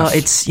important enough. Well,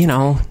 it's,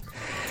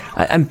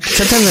 I'm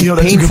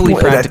painfully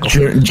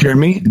practical.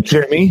 Jeremy,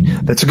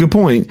 that's a good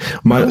point.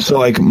 I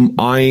don't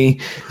want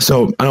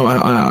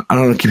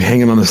to keep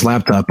hanging on this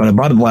laptop, but I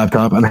bought a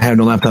laptop and I had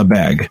no laptop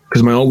bag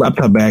because my old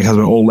laptop bag has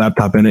my old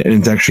laptop in it and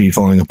it's actually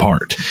falling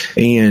apart.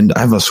 And I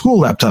have a school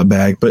laptop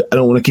bag, but I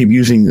don't want to keep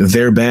using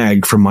their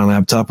bag from my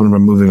laptop when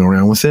I'm moving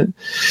around with it.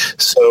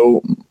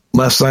 So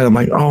last night I'm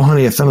like, oh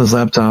honey, I found this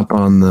laptop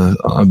on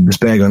this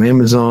bag on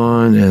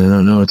Amazon, and I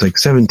don't know, it's like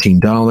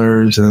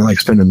 $17, and I'm like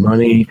spending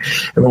money.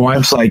 And my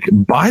wife's like,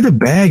 buy the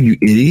bag, you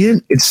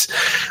idiot. It's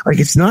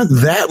not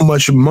that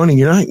much money.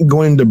 You're not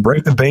going to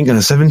break the bank on a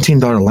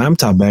 $17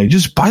 laptop bag.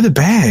 Just buy the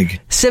bag.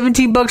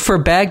 $17 for a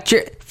bag?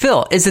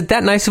 Phil, is it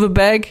that nice of a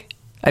bag?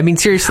 I mean,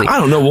 seriously. I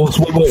don't know.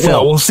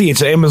 We'll see.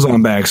 It's an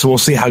Amazon bag, so we'll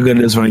see how good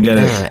it is when I get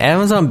it.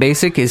 Amazon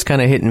Basic is kind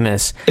of hit and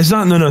miss. It's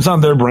not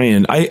their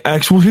brand.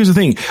 Here's the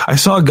thing. I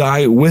saw a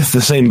guy with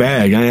the same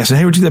bag, and I asked him,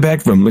 hey, where'd you get that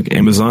bag from? Like,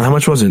 Amazon. How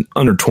much was it?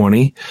 Under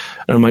 20.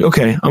 And I'm like,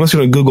 okay, I'm just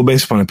going to Google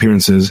based upon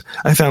appearances.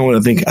 I found what I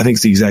think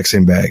it's the exact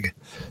same bag.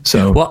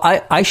 So, well,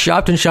 I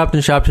shopped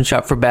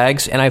for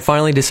bags, and I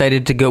finally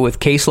decided to go with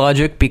Case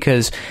Logic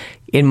because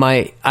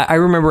I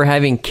remember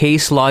having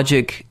Case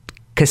Logic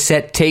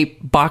cassette tape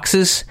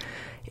boxes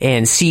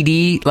and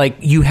CD, like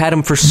you had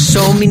them for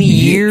so many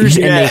years,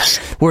 yes.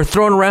 And they were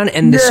thrown around,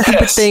 and the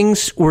stupid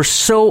things were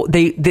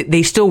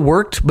they still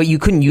worked, but you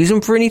couldn't use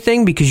them for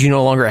anything because you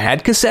no longer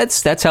had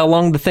cassettes. That's how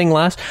long the thing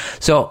lasts.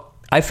 So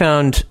I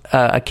found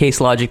a Case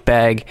Logic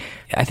bag.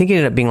 I think it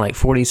ended up being like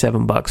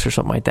 $47 or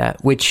something like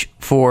that, which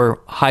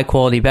for high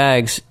quality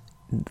bags,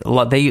 a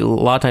lot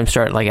of times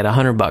start like at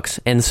 $100.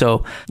 And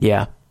so,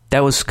 yeah.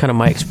 That was kind of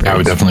my experience. I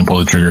would definitely pull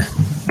the trigger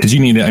because you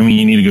need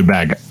a good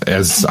bag.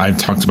 As I've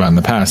talked about in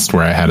the past,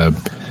 where I had a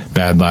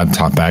bad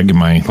laptop bag in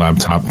my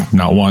laptop,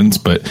 not once,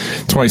 but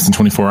twice in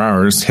 24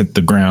 hours, hit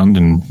the ground,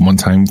 and one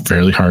time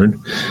fairly hard.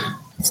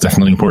 It's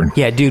definitely important.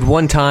 Yeah, dude,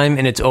 one time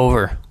and it's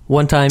over.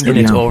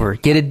 It's over.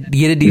 Get a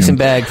decent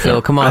bag,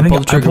 Phil. Come on, pull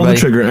the trigger, I pulled the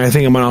trigger, and I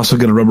think I might also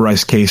get a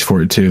rubberized case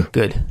for it too.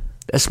 Good.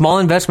 A small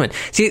investment.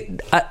 See,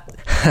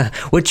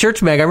 with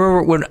Church Mag, I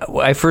remember when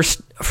I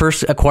first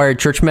acquired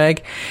Church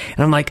Mag, and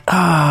I'm like,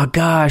 oh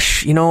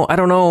gosh, I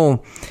don't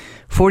know,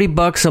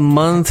 $40 a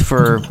month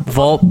for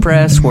Vault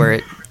Press, where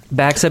it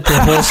backs up your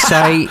whole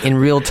site in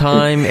real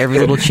time, every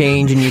little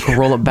change, and you can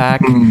roll it back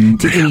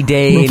to any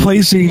day.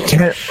 Replacing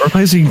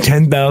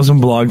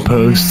 10,000 blog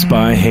posts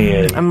by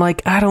hand. I'm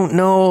like, I don't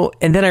know,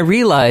 and then I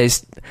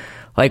realized,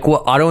 like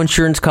what auto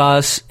insurance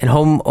costs and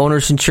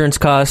homeowners insurance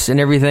costs and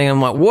everything.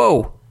 I'm like,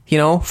 whoa,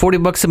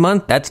 $40 a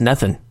month, that's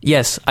nothing.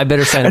 Yes, I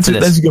better sign up for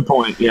this. That's a good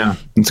point. Yeah,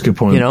 that's a good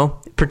point.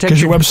 Protect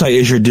your website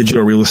is your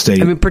digital real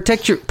estate. I mean,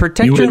 protect your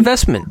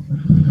investment.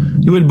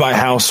 You wouldn't buy a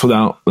house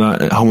without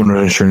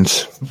homeowner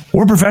insurance.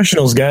 We're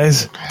professionals,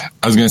 guys.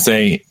 I was gonna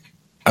say,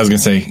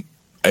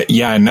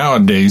 yeah.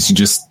 Nowadays, you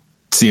just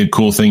see a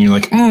cool thing, you're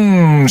like,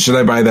 should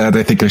I buy that?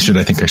 I think I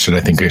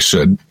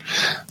should.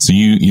 So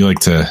you like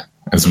to,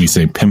 as we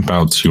say, pimp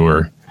out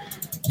your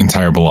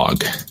entire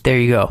blog. There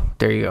you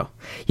go.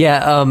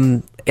 Yeah.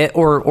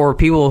 Or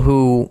people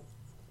who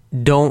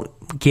don't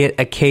get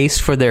a case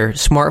for their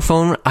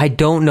smartphone. I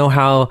don't know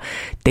how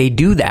they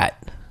do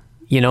that.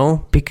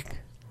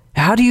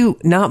 How do you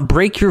not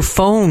break your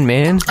phone,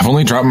 man? I've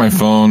only dropped my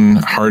phone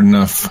hard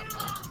enough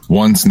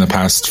once in the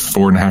past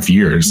 4.5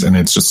 years, and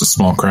it's just a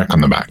small crack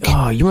on the back.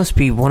 Oh, you must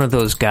be one of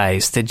those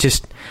guys that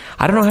just,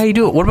 I don't know how you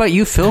do it. What about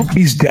you, Phil?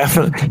 He's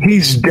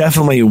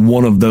definitely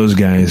one of those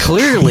guys.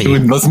 Clearly.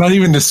 Let's not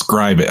even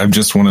describe it. I'm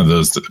just one of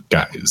those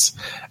guys.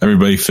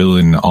 Everybody fill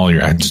in all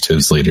your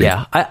adjectives later.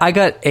 Yeah, I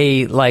got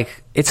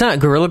it's not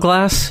Gorilla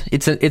Glass.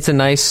 It's a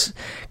nice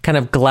kind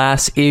of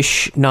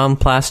glass-ish,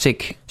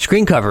 non-plastic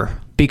screen cover,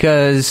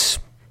 because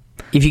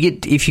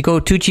if you go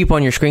too cheap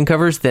on your screen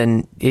covers,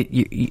 then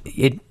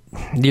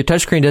your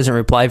touchscreen doesn't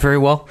reply very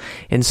well,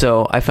 and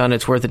so I found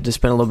it's worth it to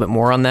spend a little bit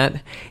more on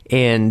that.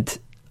 And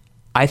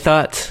I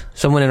thought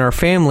someone in our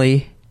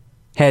family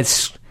had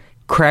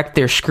cracked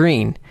their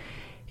screen,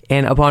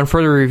 and upon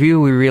further review,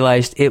 we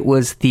realized it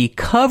was the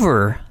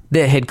cover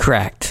that had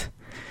cracked,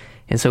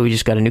 and so we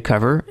just got a new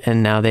cover,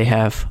 and now they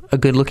have a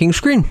good-looking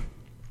screen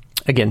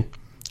again.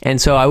 And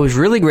so I was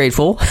really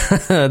grateful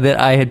that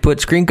I had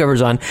put screen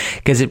covers on,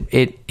 because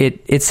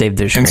it saved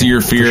their screen. And to your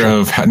fear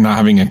of not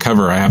having a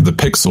cover, I have the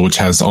Pixel, which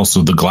has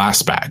also the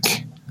glass back.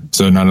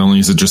 So not only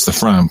is it just the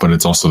front, but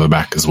it's also the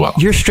back as well.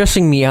 You're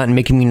stressing me out and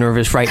making me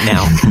nervous right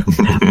now.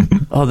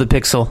 Oh, the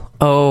Pixel.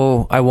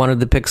 Oh, I wanted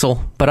the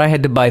Pixel, but I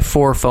had to buy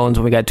 4 phones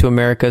when we got to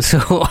America,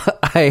 so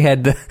I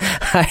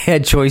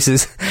had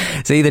choices.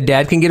 So either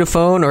Dad can get a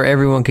phone or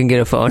everyone can get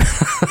a phone.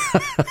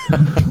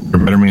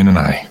 You're a better man than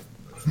I.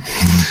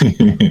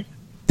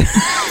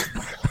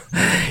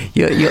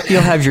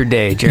 You'll have your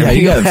day,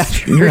 Jeremy. Yeah,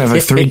 you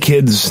have 3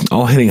 kids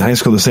all hitting high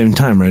school at the same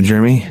time, right,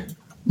 Jeremy?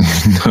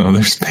 No,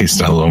 they're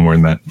spaced out a little more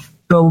than that.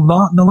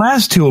 The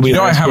last 2 will be.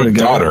 I have a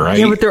daughter, right?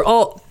 Yeah, but they're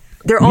all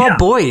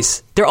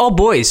boys. They're all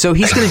boys. So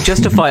he's going to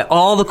justify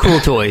all the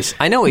cool toys.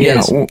 I know he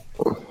is.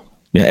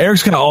 Yeah,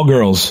 Eric's got all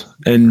girls,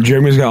 and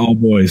Jeremy's got all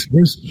boys.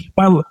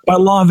 By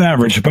law of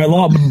average. By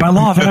law of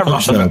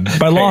average, though.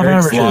 By law of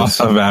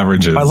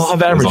averages. By law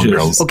of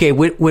averages. Okay,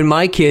 when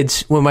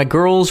my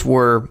girls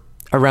were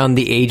around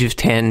the age of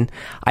 10,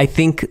 I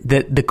think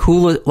that the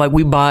coolest, like,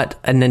 we bought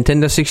a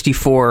Nintendo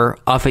 64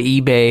 off of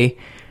eBay,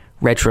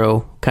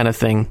 retro kind of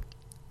thing,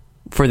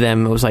 for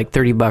them. It was like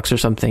 $30 or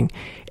something,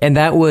 and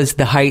that was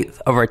the height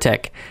of our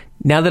tech.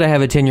 Now that I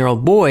have a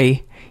 10-year-old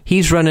boy,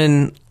 he's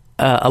running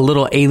a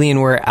little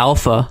Alienware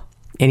Alpha,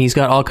 and he's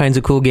got all kinds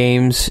of cool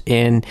games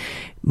in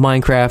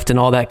Minecraft and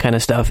all that kind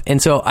of stuff.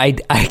 And so I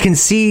can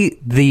see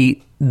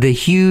the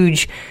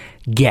huge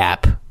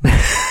gap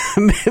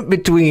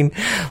between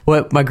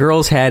what my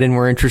girls had and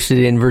were interested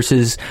in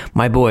versus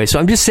my boys. So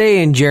I'm just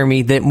saying,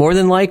 Jeremy, that more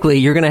than likely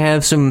you're going to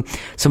have some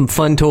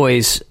fun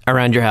toys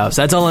around your house.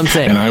 That's all I'm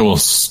saying. And I will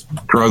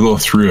struggle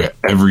through it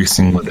every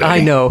single day. I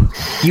know.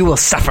 You will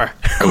suffer.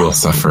 I will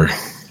suffer.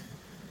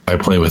 I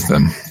play with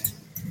them.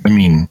 I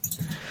mean,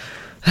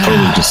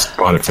 totally just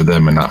bought it for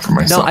them and not for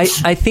myself. No,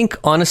 I think,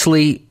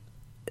 honestly,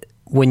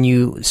 when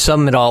you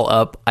sum it all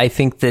up, I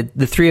think that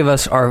the 3 of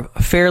us are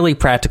fairly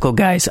practical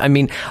guys. I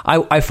mean,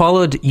 I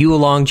followed you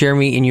along,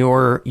 Jeremy, in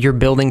your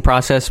building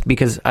process,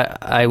 because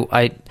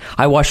I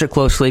watched it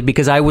closely,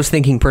 because I was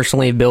thinking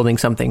personally of building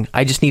something.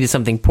 I just needed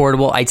something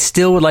portable. I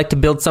still would like to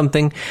build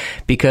something,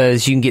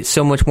 because you can get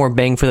so much more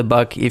bang for the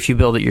buck if you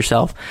build it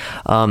yourself.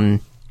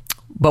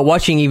 But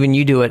watching even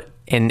you do it,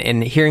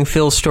 and hearing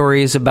Phil's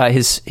stories about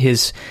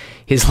his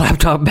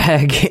laptop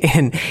bag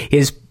and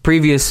his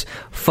previous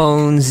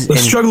phones. The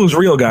struggle is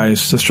real,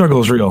 guys. The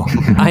struggle is real.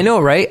 I know,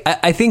 right?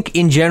 I think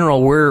in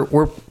general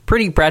we're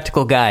pretty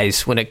practical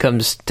guys when it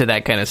comes to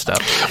that kind of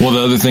stuff. Well, the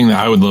other thing that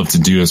I would love to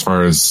do as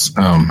far as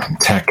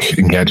tech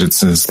and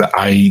gadgets is that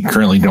I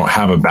currently don't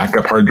have a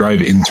backup hard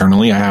drive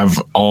internally. I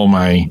have all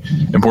my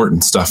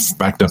important stuff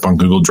backed up on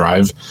Google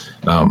Drive,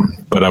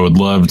 but I would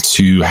love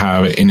to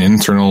have an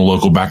internal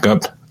local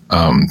backup,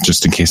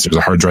 just in case there's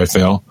a hard drive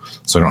fail,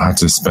 so I don't have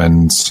to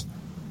spend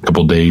a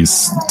couple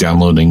days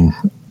downloading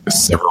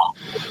several.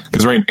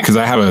 Because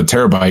I have a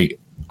terabyte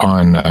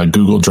on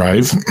Google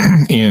Drive,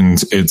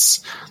 and it's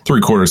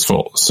 3/4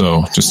 full.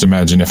 So just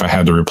imagine if I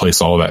had to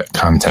replace all that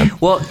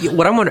content. Well,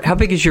 what I'm wondering, how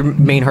big is your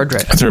main hard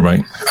drive? A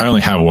terabyte. I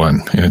only have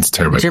one, and it's a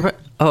terabyte.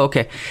 Oh,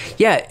 okay.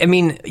 Yeah, I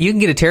mean, you can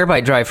get a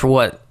terabyte drive for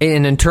what?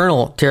 An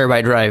internal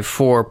terabyte drive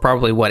for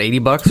probably, what,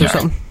 $80 or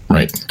something?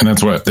 Right. And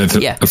that's what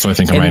I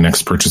think my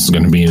next purchase is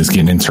going to be, is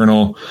getting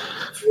internal.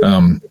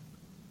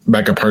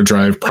 backup hard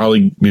drive,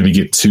 probably maybe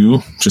get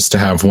 2 just to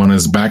have one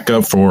as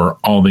backup for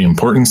all the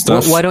important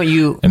stuff. Why don't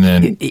you? And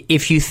then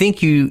if you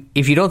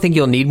don't think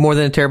you'll need more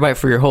than a terabyte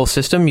for your whole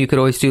system, you could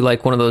always do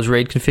like one of those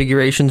RAID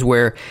configurations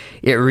where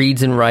it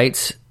reads and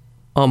writes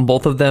on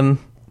both of them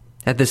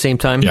at the same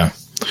time. Yeah.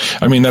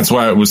 I mean, that's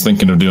what I was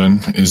thinking of doing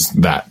is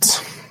that.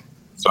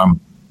 So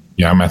I'm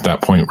at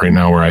that point right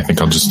now where I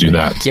think I'll just do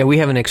that. Yeah, we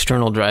have an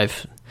external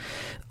drive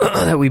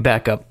that we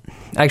back up.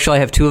 Actually, I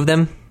have 2 of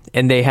them,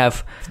 and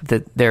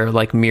they're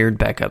like mirrored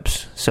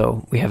backups,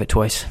 so we have it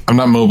twice. I'm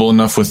not mobile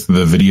enough with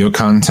the video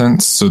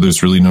content, so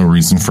there's really no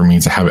reason for me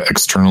to have it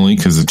externally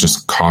because it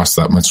just costs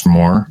that much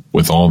more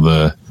with all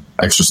the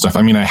extra stuff.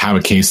 I mean, I have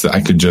a case that I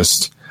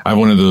have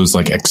one of those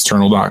like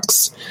external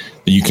docks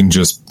that you can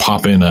just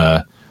pop in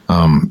a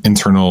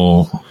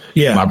internal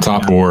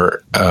laptop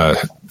or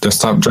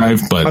desktop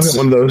drive, but I've got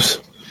one of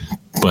those.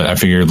 But I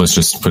figured let's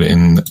just put it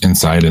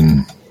inside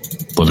and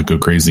let it go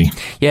crazy.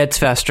 Yeah, it's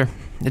faster.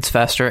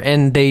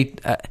 And they,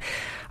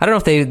 I don't know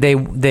if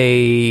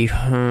they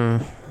I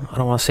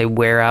don't want to say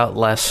wear out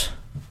less,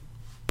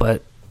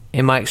 but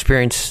in my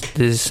experience,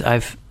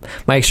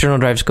 my external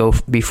drives go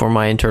before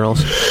my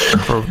internals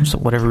for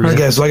whatever reason. All right,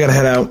 guys, so I got to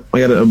head out.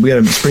 We got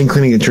a spring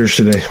cleaning at church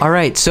today. All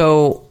right,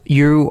 so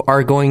you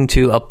are going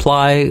to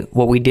apply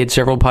what we did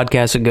several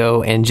podcasts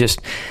ago and just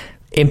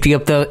empty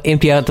out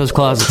those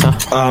closets,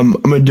 huh? I'm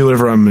going to do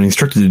whatever I'm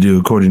instructed to do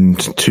according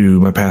to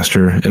my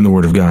pastor and the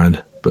Word of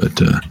God,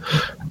 but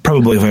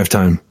probably if I have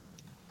time.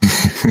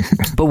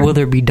 But will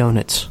there be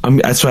donuts?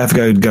 That's why I've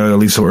got to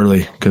leave so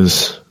early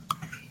because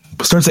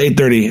it starts at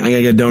 8:30. I got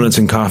to get donuts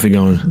and coffee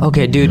going.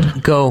 Okay,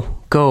 dude, go.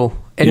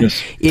 And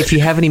yes. If you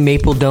have any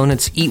maple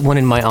donuts, eat one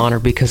in my honor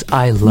because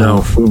I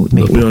love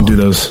maple. We don't do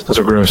those. Those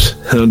are gross.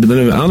 I don't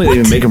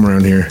even make them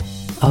around here.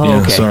 Oh,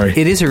 yeah, okay. Sorry.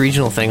 It is a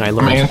regional thing I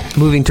learned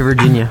moving to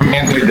Virginia.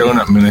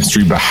 Anti-donut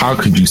ministry, but how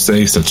could you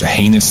say such a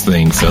heinous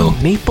thing, Phil?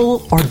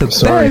 Maple are the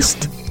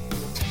best.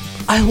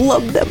 I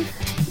love them.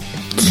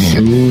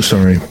 Ooh,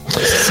 sorry. All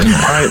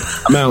right,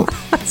 I'm out.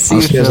 See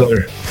I'll see you guys Phil.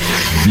 later.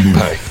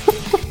 Bye.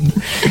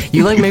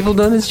 You like maple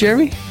donuts,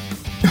 Jeremy?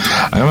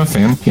 I'm a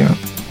fan, yeah.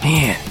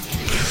 Man.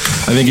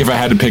 I think if I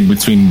had to pick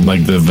between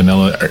like the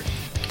vanilla, or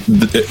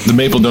the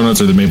maple donuts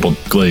or the maple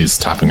glaze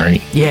topping,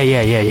 right? Yeah.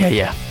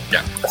 Yeah.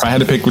 If I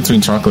had to pick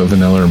between chocolate,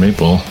 vanilla, or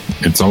maple,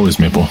 it's always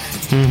maple.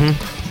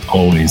 Mm-hmm.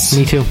 Always.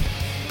 Me too.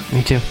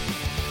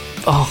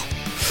 Oh.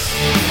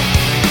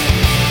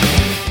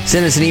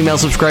 Send us an email,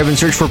 subscribe, and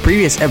search for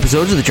previous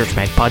episodes of the Church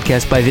Mag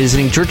podcast by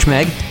visiting Church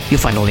Mag. You'll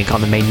find a link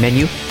on the main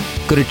menu.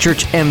 Go to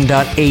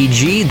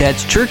churchm.ag.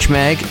 That's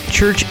ChurchMag,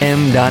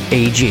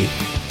 churchm.ag.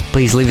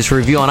 Please leave us a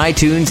review on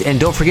iTunes, and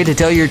don't forget to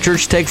tell your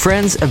Church Tech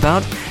friends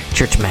about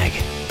Church Mag.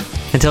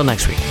 Until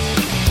next week.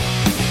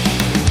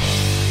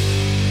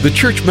 The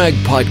Church Mag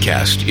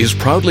podcast is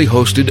proudly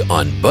hosted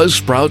on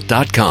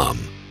Buzzsprout.com.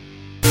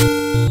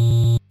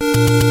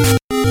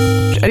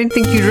 I didn't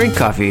think you drink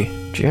coffee,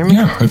 Jeremy.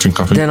 Yeah, I drink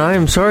coffee. Then I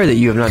am sorry that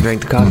you have not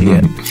drank the coffee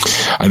yet.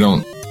 I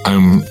don't.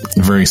 I'm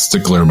very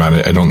stickler about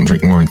it. I don't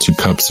drink more than 2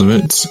 cups of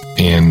it,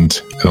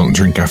 and I don't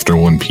drink after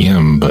 1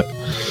 p.m., but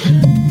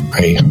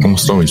I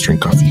almost always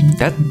drink coffee.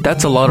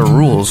 That's a lot of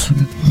rules.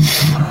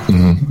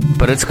 Mm-hmm.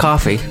 But it's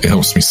coffee. It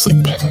helps me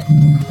sleep.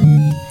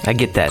 I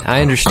get that.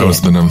 I understand. I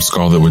was the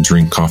numbskull that would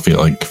drink coffee at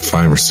like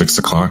 5 or 6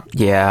 o'clock.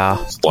 Yeah.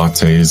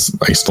 Lattes,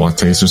 iced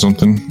lattes or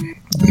something.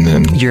 And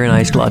then... You're an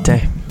iced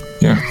latte.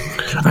 Yeah.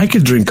 I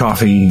could drink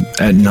coffee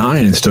at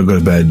 9 and still go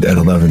to bed at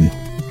 11.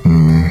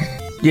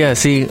 Yeah,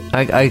 see,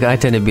 I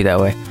tend to be that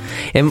way.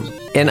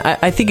 And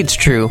I think it's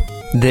true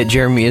that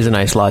Jeremy is an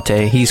iced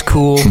latte. He's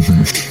cool,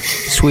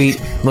 sweet,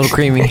 a little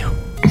creamy.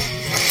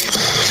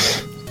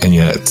 And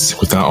yet,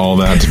 without all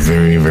that,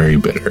 very, very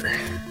bitter.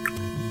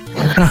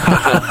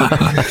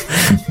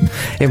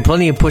 And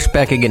plenty of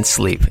pushback against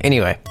sleep.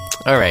 Anyway,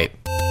 all right.